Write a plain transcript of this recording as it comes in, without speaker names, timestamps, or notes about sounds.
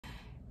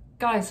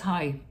Guys,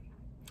 hi.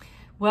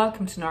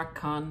 Welcome to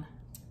NarcCon.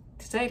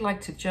 Today I'd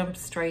like to jump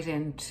straight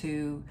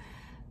into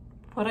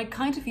what I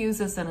kind of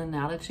use as an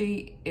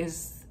analogy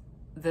is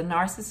the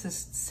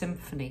narcissist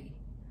symphony.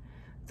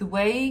 The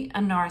way a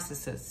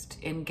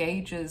narcissist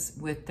engages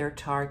with their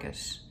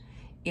target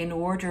in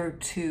order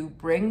to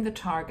bring the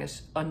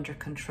target under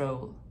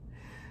control,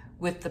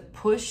 with the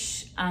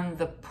push and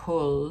the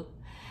pull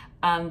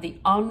and the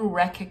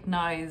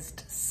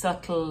unrecognized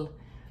subtle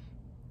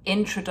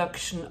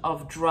introduction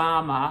of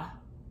drama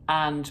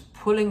and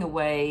pulling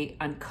away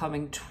and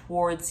coming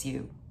towards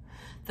you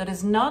that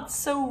is not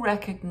so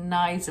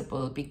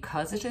recognizable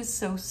because it is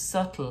so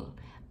subtle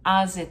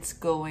as it's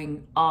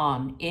going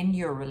on in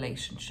your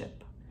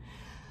relationship.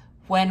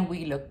 When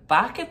we look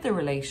back at the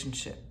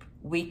relationship,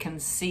 we can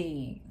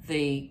see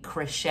the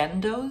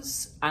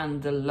crescendos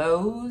and the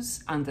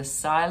lows and the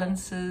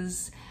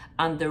silences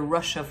and the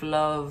rush of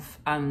love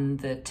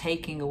and the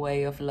taking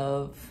away of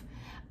love,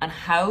 and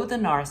how the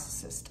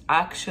narcissist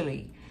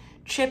actually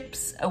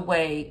chips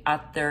away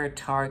at their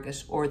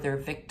target or their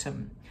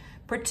victim,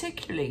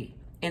 particularly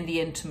in the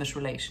intimate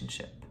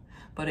relationship.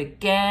 But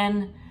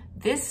again,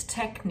 this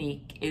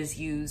technique is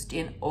used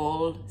in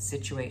all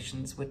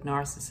situations with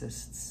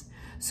narcissists.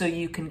 So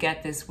you can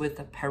get this with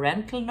a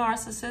parental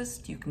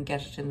narcissist, you can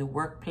get it in the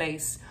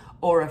workplace,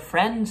 or a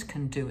friend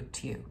can do it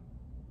to you.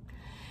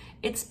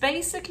 It's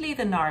basically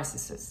the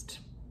narcissist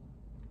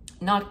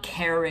not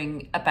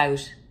caring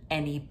about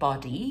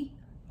anybody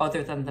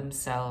other than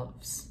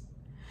themselves.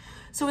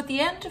 So at the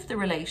end of the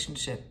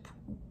relationship,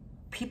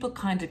 people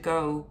kind of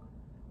go,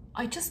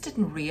 I just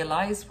didn't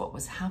realize what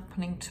was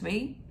happening to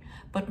me,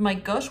 but my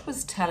gut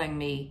was telling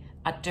me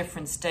at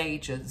different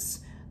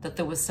stages that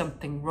there was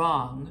something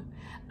wrong.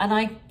 And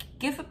I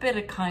give a bit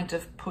of kind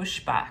of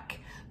pushback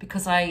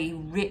because I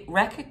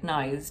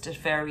recognized at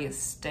various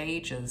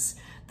stages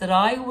that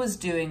I was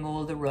doing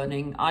all the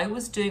running, I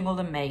was doing all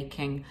the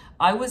making,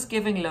 I was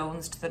giving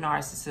loans to the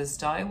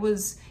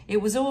narcissist,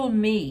 it was all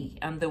me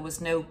and there was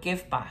no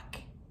give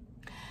back.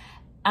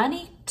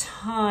 Any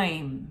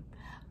time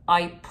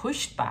I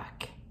pushed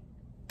back,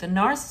 the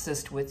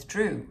narcissist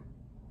withdrew.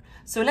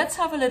 So let's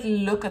have a little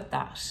look at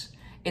that.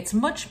 It's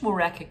much more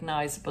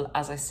recognizable,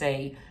 as I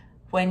say,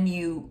 when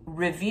you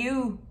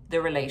review the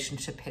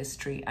relationship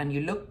history and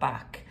you look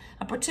back,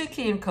 and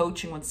particularly in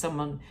coaching when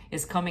someone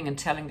is coming and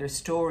telling their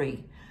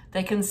story,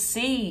 they can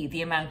see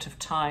the amount of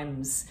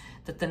times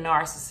that the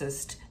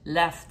narcissist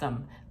left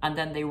them and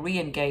then they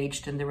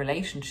re-engaged in the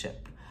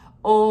relationship.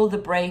 All the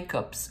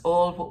breakups,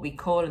 all what we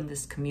call in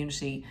this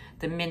community,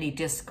 the mini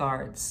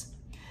discards.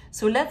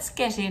 So let's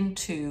get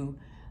into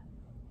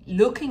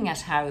looking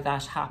at how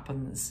that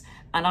happens.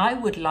 And I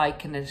would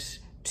liken it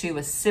to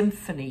a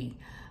symphony.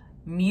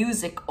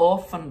 Music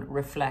often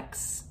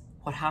reflects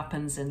what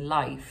happens in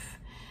life.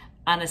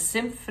 And a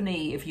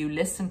symphony, if you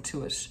listen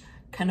to it,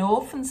 can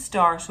often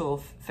start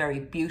off very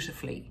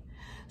beautifully.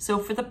 So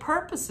for the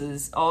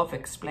purposes of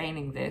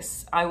explaining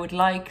this, I would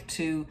like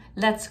to,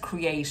 let's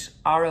create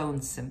our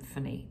own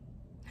symphony.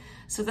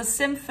 So the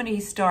symphony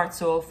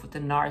starts off with the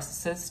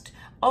narcissist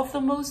of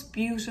the most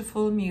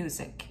beautiful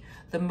music,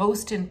 the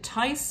most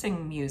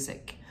enticing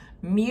music,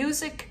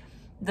 music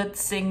that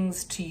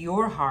sings to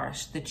your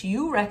heart, that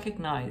you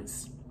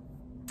recognize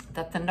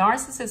that the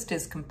narcissist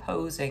is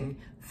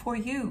composing for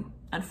you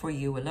and for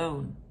you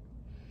alone.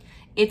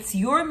 It's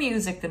your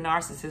music the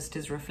narcissist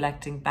is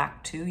reflecting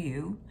back to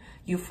you.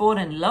 You fall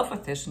in love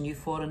with it and you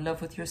fall in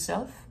love with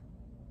yourself.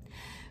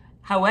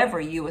 However,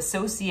 you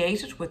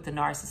associate it with the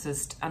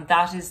narcissist, and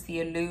that is the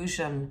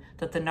illusion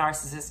that the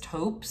narcissist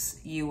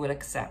hopes you will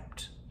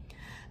accept.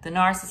 The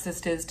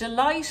narcissist is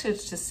delighted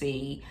to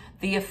see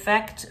the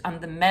effect and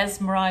the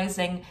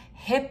mesmerizing,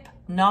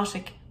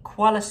 hypnotic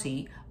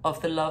quality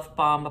of the love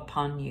bomb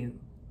upon you.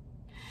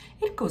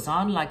 It goes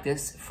on like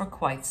this for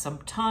quite some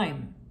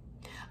time,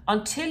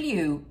 until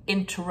you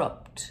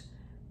interrupt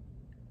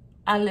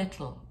a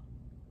little.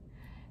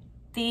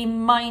 The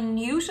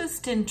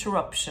minutest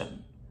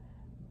interruption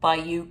by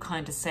you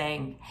kind of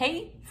saying,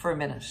 hey, for a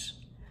minute,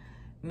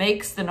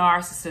 makes the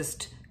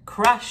narcissist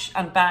crash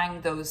and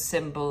bang those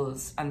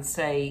cymbals and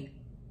say,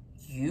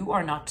 you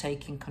are not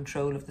taking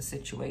control of the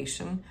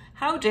situation.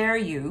 How dare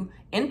you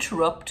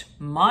interrupt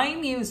my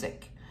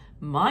music?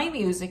 My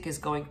music is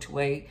going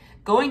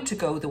to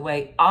go the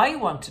way I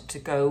want it to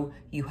go.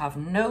 You have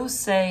no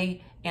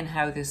say in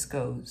how this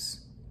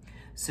goes.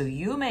 So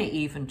you may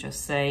even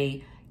just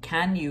say,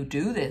 can you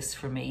do this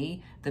for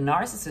me? The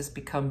narcissist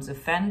becomes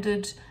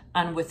offended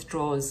and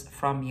withdraws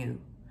from you.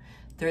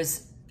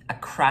 There's a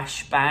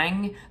crash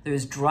bang,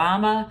 there's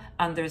drama,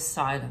 and there's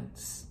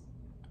silence.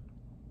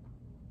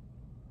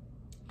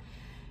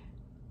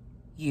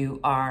 You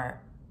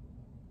are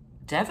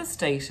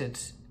devastated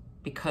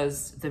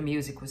because the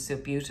music was so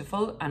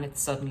beautiful and it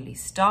suddenly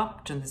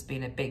stopped and there's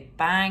been a big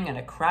bang and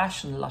a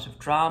crash and a lot of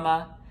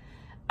drama,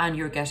 and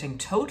you're getting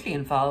totally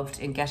involved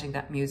in getting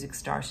that music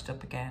started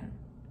up again.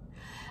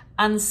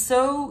 And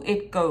so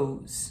it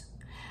goes.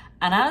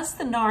 And as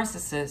the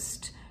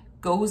narcissist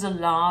goes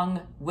along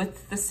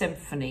with the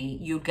symphony.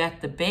 You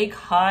get the big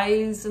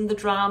highs and the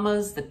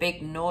dramas, the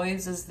big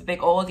noises,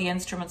 all the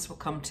instruments will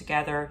come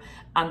together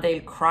and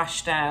they'll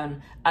crash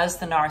down as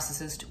the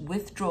narcissist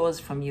withdraws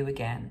from you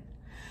again.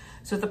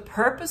 So the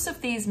purpose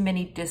of these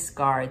mini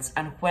discards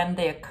and when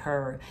they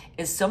occur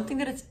is something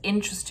that it's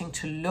interesting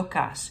to look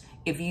at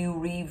if you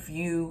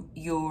review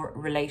your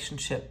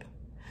relationship,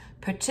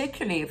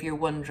 particularly if you're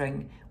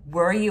wondering,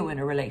 were you in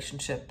a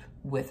relationship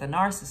with a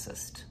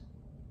narcissist?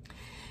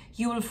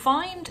 You will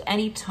find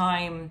any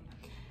time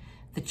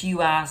that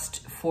you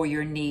asked for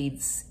your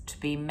needs to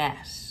be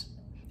met,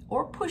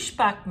 or push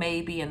back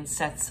maybe and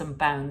set some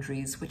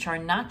boundaries which are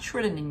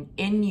natural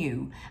in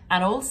you,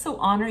 and also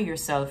honor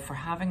yourself for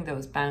having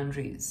those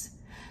boundaries.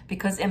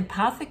 Because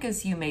empathic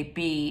as you may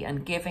be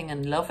and giving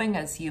and loving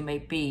as you may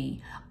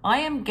be, I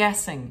am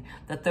guessing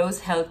that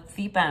those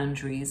healthy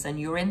boundaries and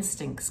your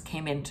instincts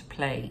came into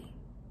play.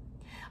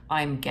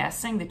 I'm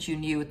guessing that you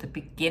knew at the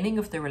beginning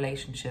of the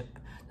relationship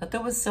that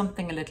there was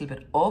something a little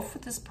bit off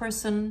with this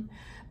person,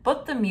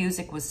 but the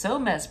music was so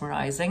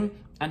mesmerizing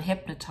and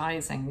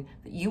hypnotizing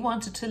that you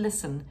wanted to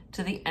listen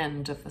to the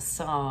end of the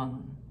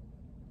song.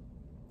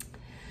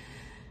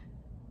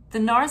 The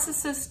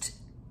narcissist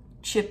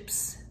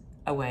chips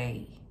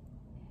away.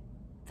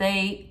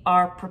 They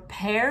are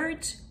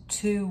prepared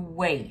to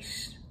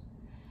wait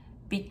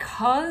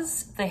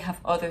because they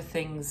have other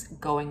things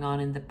going on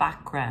in the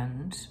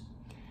background.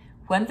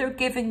 When they're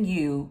giving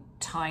you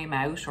time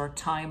out or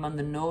time on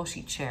the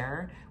naughty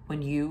chair,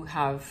 when you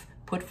have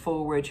put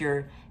forward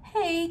your,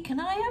 hey, can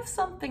I have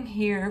something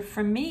here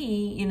for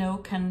me? You know,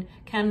 can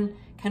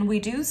we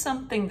do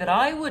something that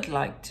I would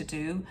like to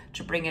do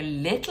to bring a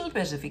little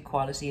bit of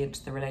equality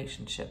into the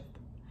relationship?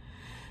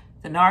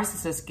 The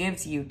narcissist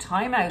gives you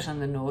time out on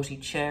the naughty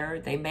chair.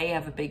 They may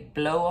have a big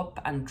blow up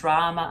and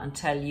drama and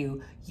tell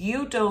you,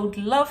 you don't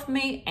love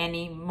me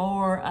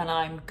anymore and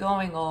I'm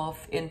going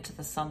off into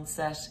the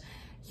sunset.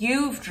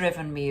 You've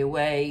driven me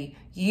away.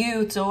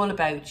 It's all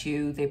about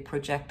you. They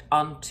project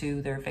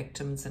onto their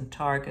victims and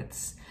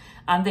targets.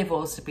 And they've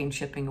also been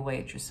chipping away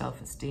at your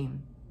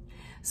self-esteem.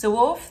 So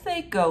off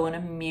they go and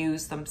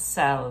amuse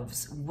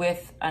themselves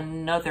with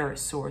another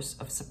source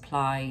of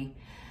supply.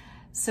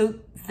 So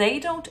they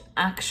don't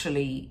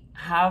actually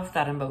have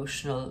that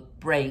emotional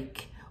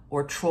break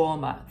or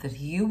trauma that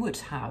you would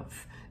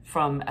have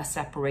from a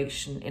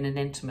separation in an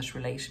intimate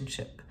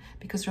relationship.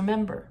 Because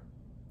remember,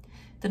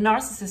 the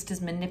narcissist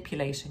is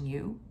manipulating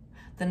you.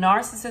 The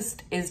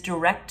narcissist is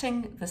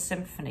directing the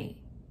symphony.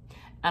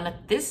 And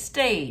at this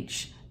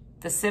stage,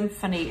 the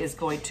symphony is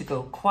going to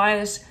go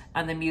quiet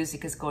and the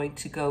music is going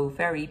to go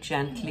very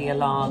gently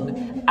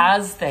along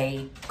as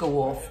they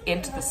go off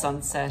into the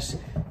sunset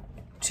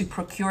to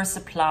procure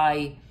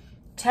supply,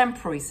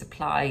 temporary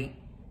supply,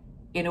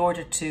 in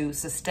order to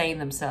sustain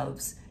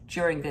themselves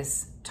during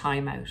this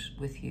time out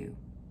with you.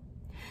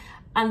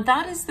 And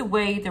that is the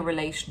way the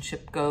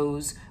relationship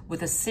goes,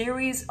 with a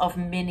series of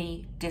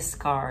mini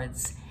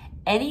discards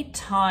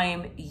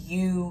anytime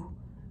you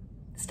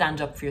stand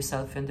up for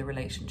yourself in the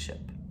relationship.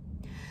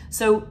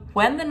 So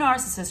when the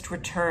narcissist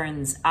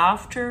returns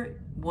after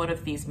one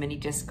of these mini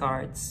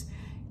discards,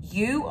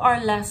 you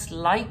are less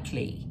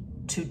likely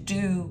to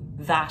do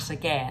that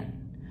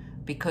again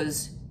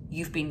because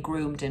you've been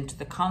groomed into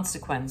the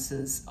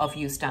consequences of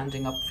you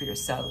standing up for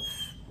yourself.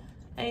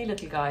 Hey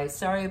little guy,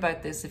 sorry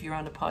about this if you're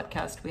on a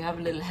podcast. We have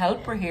a little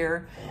helper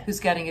here who's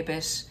getting a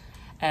bit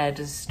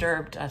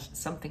disturbed at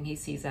something he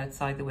sees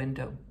outside the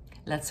window.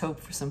 Let's hope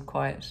for some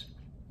quiet.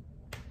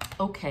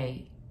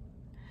 Okay.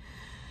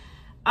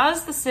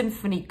 As the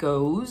symphony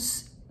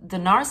goes, the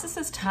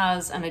narcissist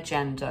has an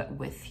agenda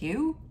with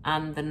you,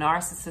 and the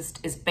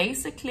narcissist is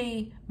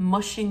basically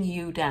mushing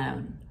you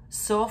down,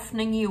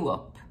 softening you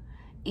up.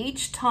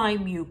 Each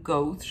time you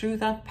go through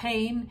that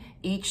pain,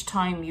 each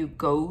time you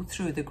go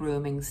through the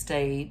grooming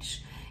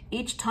stage,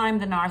 each time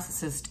the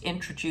narcissist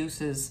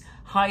introduces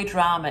high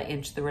drama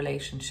into the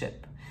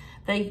relationship,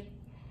 they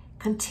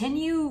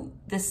continue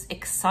this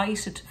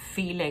excited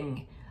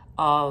feeling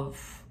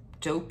of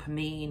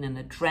dopamine and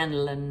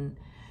adrenaline,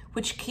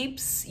 which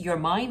keeps your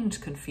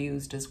mind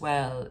confused as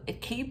well.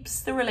 It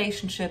keeps the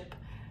relationship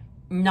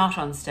not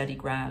on steady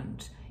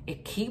ground.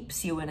 It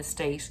keeps you in a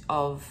state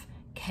of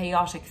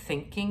chaotic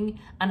thinking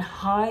and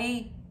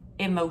high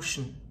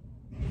emotion.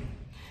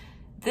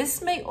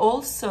 This may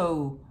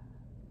also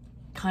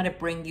kind of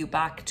bring you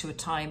back to a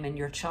time in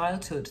your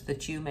childhood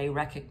that you may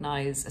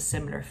recognize a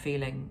similar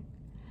feeling.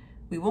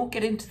 We won't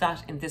get into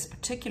that in this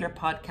particular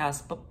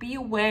podcast, but be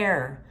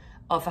aware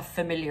of a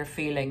familiar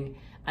feeling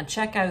and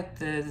check out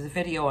the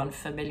video on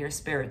familiar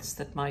spirits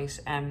that might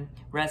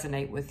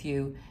resonate with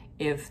you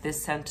if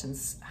this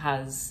sentence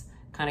has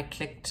kind of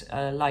clicked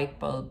a light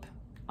bulb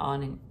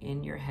on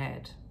in your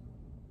head.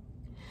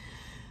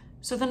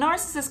 So the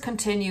narcissist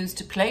continues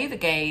to play the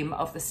game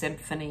of the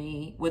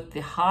symphony with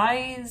the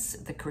highs,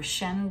 the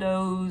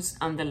crescendos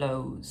and the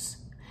lows.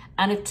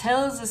 And it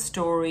tells a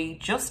story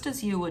just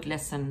as you would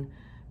listen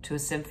to a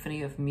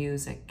symphony of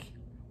music.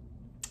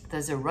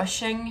 There's a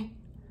rushing,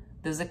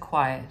 there's a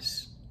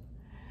quiet.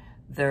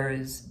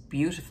 there's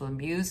beautiful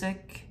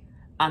music,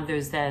 and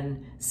there's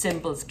then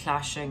cymbals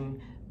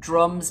clashing,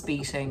 drums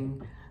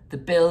beating, the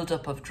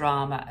build-up of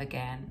drama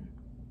again.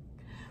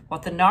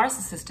 What the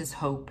narcissist is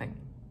hoping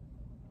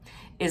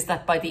is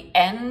that by the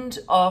end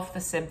of the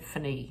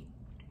symphony,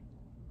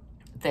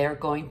 they're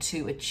going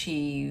to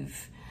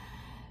achieve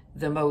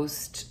the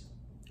most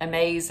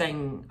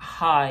amazing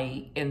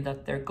high, in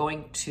that they're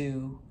going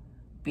to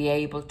be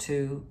able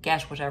to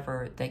get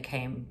whatever they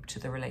came to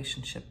the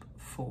relationship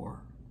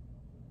for.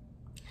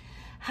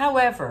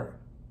 However,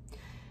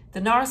 the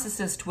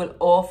narcissist will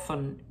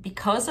often,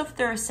 because of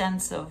their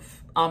sense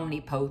of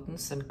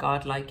omnipotence and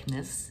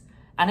godlikeness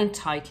and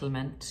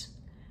entitlement,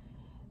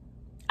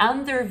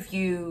 and their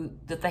view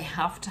that they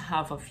have to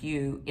have of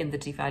you in the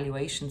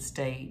devaluation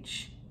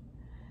stage,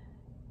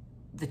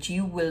 that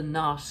you will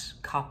not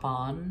cop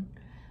on,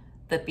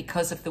 that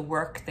because of the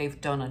work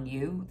they've done on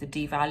you, the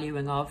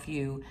devaluing of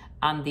you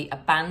and the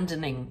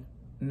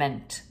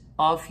abandonment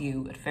of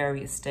you at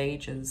various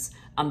stages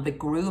and the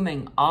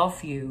grooming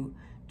of you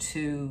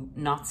to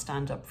not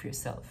stand up for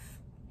yourself,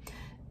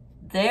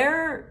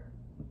 they're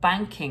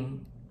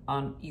banking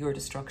on your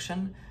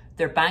destruction.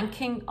 They're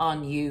banking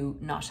on you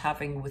not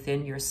having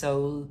within your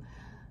soul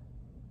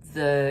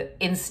the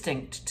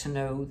instinct to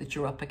know that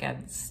you're up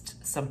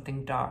against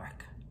something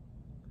dark.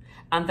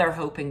 And they're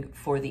hoping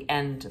for the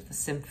end of the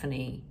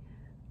symphony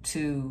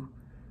to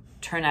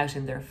turn out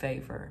in their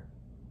favor.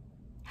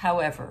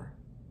 However,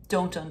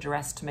 don't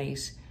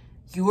underestimate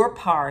your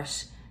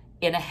part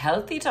in a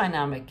healthy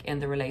dynamic in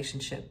the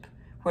relationship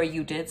where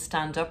you did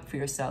stand up for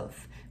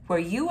yourself, where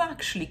you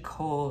actually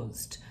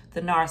caused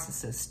the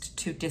narcissist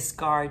to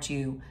discard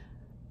you,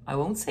 I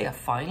won't say a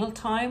final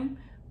time,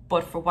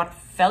 but for what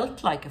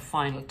felt like a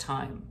final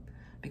time.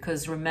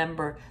 Because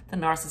remember, the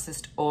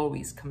narcissist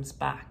always comes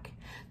back.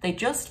 They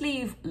just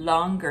leave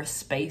longer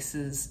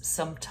spaces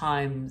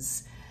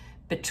sometimes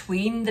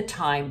between the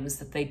times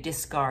that they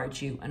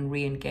discard you and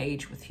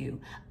re-engage with you.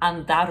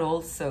 And that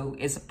also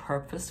is a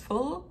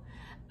purposeful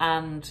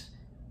and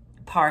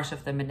part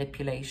of the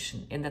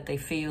manipulation, in that they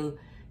feel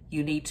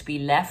you need to be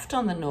left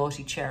on the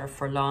naughty chair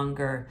for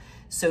longer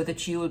so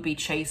that you will be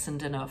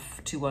chastened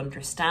enough to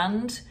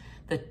understand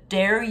that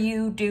dare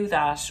you do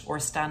that or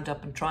stand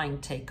up and try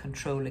and take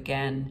control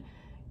again,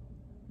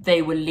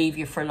 they will leave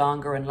you for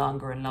longer and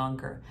longer and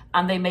longer.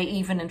 And they may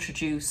even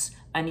introduce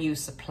a new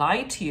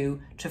supply to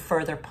you to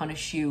further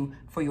punish you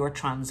for your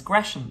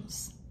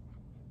transgressions.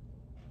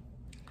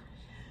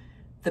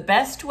 The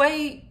best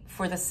way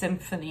for the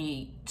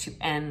symphony to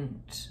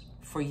end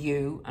for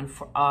you and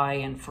for I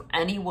and for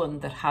anyone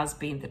that has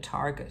been the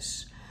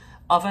target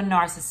of a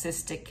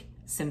narcissistic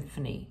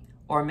symphony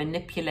or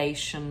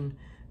manipulation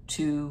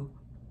to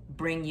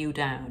bring you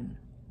down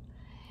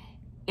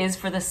is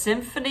for the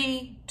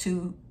symphony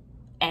to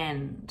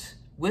end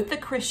with the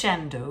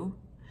crescendo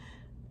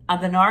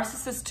and the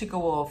narcissist to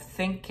go off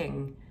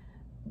thinking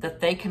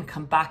that they can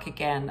come back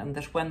again, and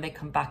that when they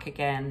come back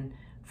again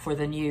for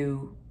the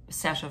new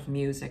set of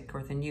music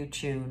or the new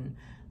tune,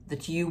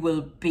 that you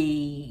will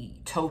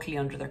be totally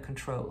under their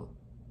control.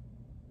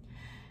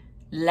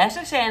 Let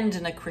it end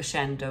in a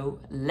crescendo.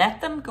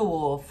 Let them go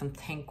off and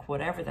think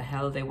whatever the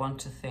hell they want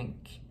to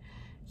think.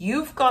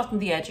 You've gotten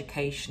the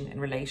education in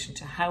relation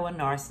to how a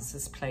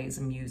narcissist plays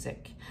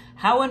music,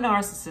 how a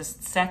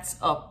narcissist sets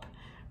up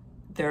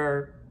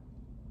their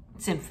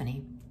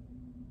symphony.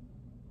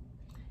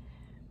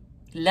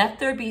 Let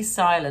there be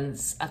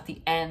silence at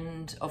the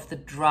end of the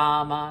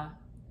drama,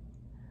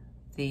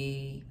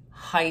 the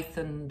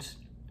heightened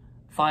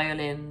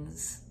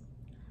violins,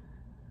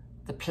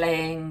 the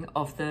playing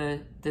of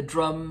the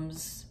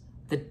drums,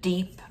 the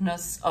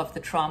deepness of the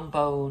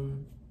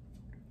trombone,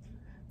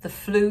 the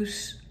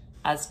flute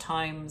as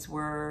times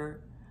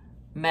were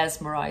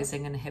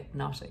mesmerizing and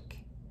hypnotic.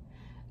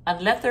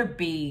 And let there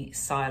be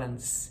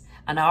silence.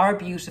 And our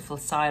beautiful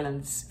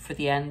silence for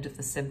the end of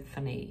the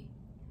symphony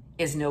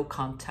is no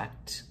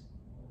contact,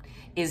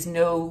 is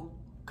no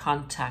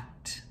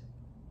contact.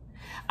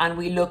 And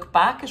we look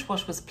back at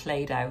what was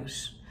played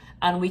out,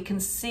 and we can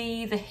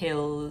see the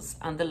hills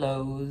and the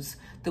lows,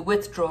 the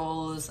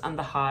withdrawals and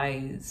the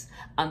highs,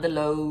 and the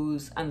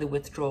lows and the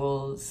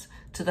withdrawals,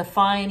 to the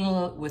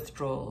final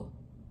withdrawal.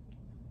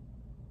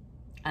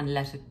 And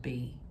let it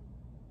be.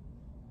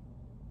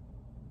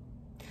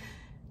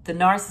 The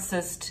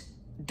narcissist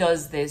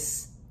does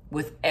this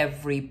with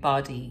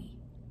everybody.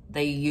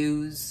 They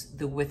use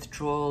the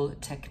withdrawal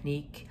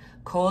technique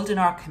called in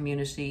our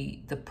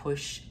community the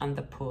push and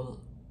the pull.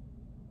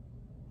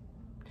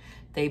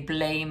 They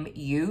blame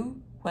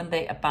you when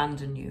they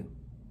abandon you,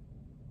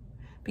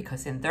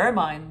 because in their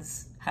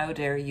minds, how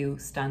dare you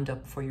stand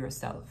up for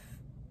yourself?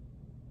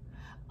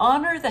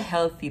 Honor the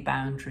healthy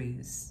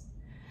boundaries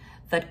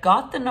that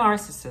got the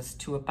narcissist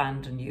to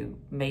abandon you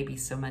maybe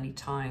so many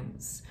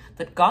times,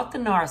 that got the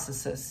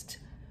narcissist,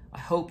 I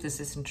hope this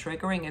isn't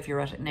triggering if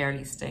you're at an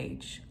early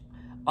stage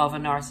of a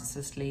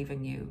narcissist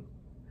leaving you.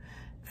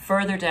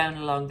 Further down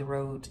along the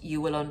road,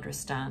 you will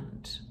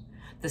understand.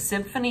 The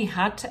symphony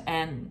had to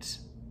end.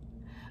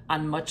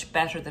 and much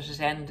better that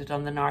it ended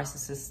on the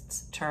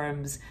narcissist's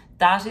terms.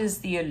 That is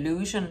the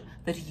illusion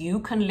that you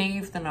can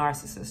leave the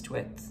narcissist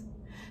with,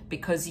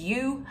 because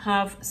you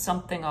have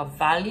something of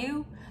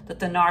value that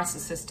the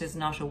narcissist is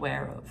not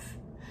aware of.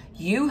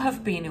 You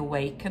have been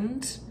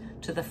awakened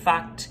to the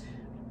fact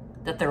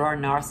that there are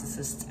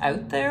narcissists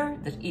out there,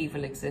 that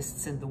evil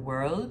exists in the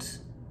world,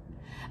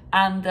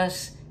 and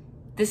that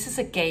this is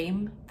a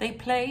game they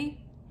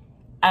play,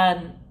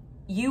 and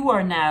you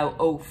are now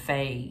au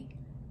fait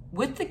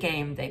with the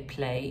game they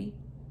play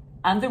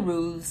and the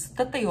rules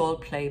that they all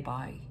play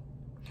by.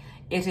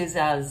 It is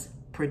as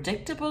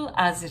predictable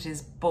as it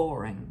is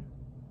boring.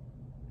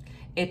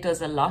 It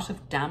does a lot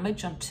of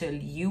damage until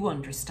you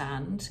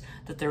understand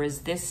that there is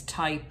this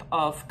type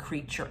of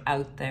creature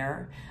out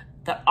there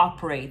that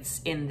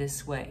operates in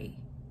this way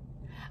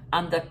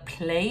and that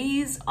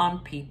plays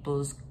on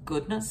people's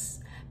goodness,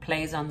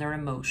 plays on their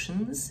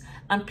emotions,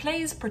 and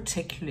plays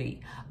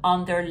particularly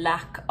on their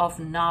lack of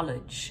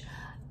knowledge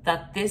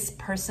that this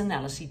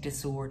personality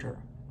disorder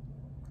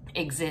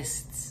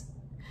exists.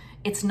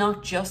 It's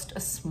not just a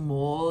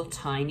small,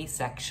 tiny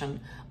section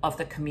of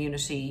the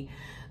community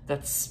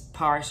that's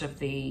part of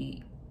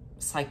the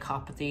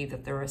psychopathy,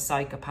 that there are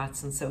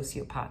psychopaths and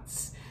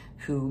sociopaths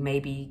who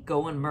maybe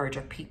go and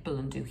murder people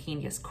and do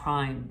heinous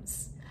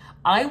crimes.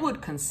 I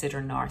would consider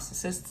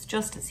narcissists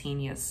just as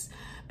heinous,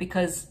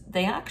 because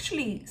they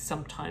actually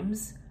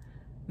sometimes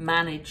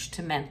manage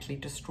to mentally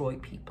destroy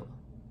people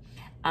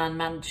and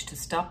manage to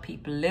stop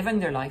people living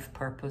their life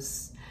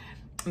purpose,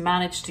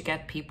 manage to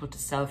get people to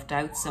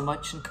self-doubt so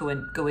much and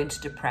go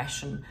into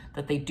depression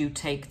that they do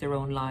take their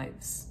own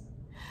lives.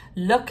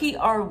 Lucky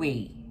are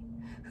we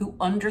who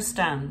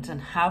understand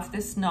and have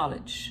this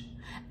knowledge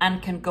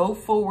and can go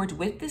forward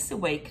with this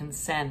awakened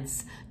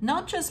sense,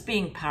 not just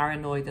being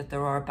paranoid that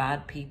there are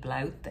bad people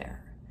out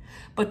there,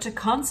 but to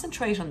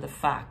concentrate on the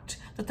fact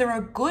that there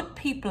are good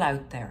people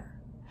out there,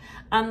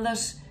 and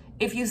that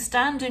if you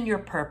stand in your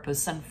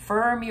purpose and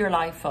firm your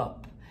life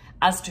up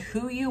as to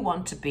who you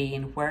want to be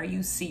and where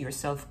you see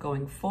yourself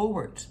going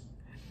forward,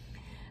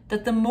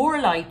 that the more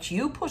light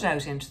you put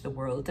out into the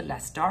world, the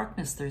less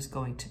darkness there's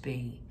going to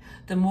be.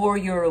 The more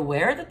you're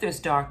aware that there's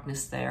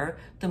darkness there,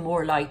 the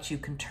more light you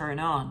can turn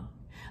on.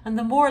 And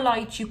the more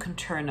light you can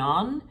turn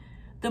on,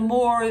 the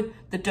more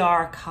the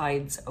dark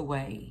hides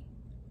away.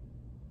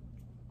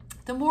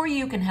 The more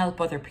you can help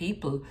other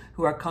people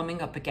who are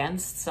coming up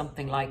against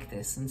something like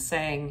this and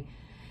saying,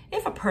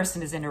 if a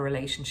person is in a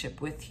relationship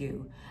with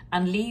you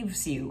and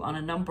leaves you on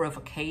a number of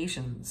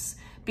occasions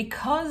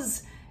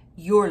because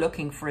you're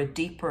looking for a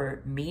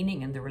deeper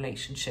meaning in the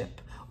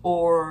relationship,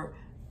 or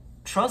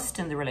trust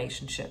in the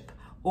relationship,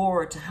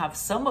 or to have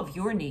some of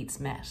your needs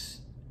met,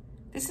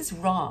 this is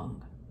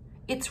wrong.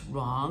 It's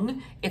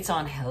wrong, it's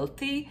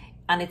unhealthy,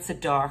 and it's a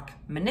dark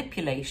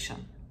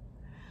manipulation.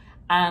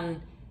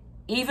 And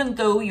even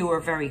though you are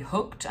very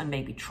hooked and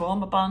maybe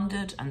trauma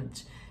bonded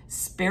and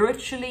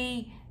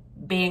spiritually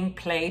being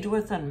played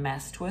with and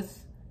messed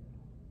with,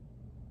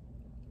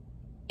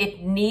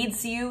 it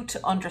needs you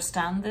to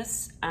understand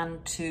this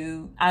and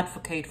to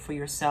advocate for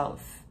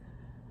yourself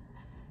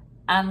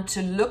and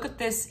to look at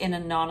this in a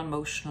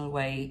non-emotional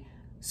way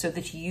so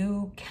that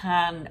you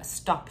can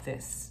stop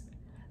this.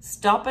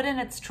 Stop it in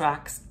its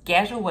tracks,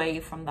 get away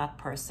from that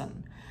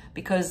person,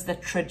 because the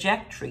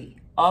trajectory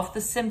of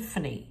the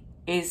symphony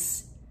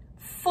is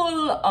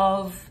full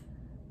of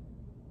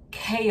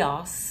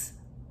chaos,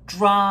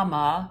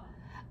 drama,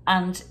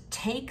 and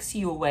takes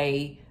you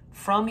away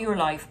from your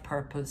life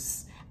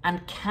purpose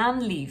and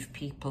can leave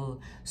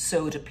people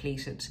so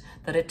depleted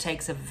that it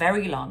takes a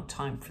very long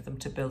time for them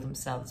to build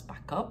themselves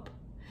back up.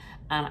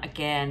 And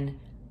again,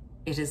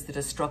 it is the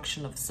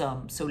destruction of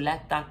some. So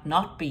let that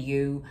not be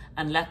you,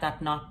 and let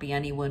that not be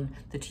anyone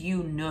that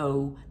you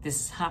know this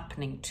is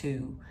happening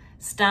to.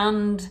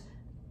 Stand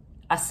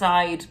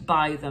aside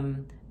by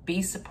them,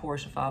 be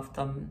supportive of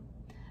them,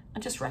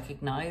 and just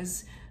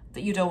recognize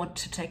that you don't want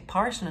to take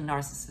part in a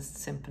narcissist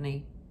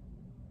symphony.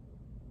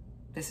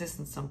 This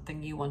isn't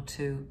something you want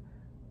to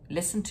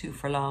listen to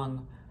for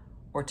long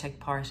or take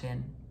part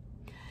in.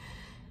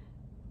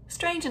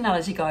 Strange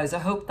analogy, guys. I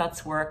hope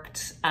that's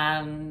worked.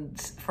 And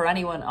for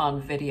anyone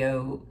on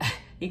video,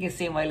 you can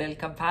see my little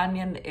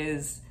companion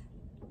is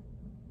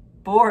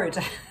bored.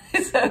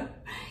 So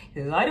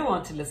I don't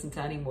want to listen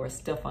to any more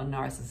stuff on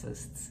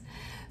narcissists.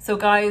 So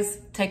guys,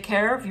 take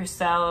care of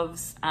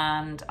yourselves,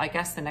 and I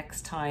guess the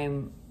next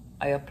time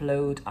I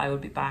upload, I will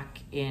be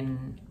back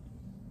in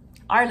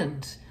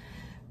Ireland.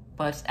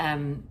 But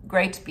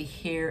great to be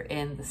here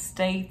in the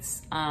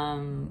States,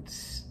 and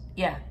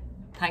yeah,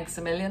 thanks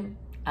a million,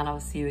 and I'll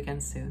see you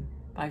again soon.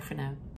 Bye for now.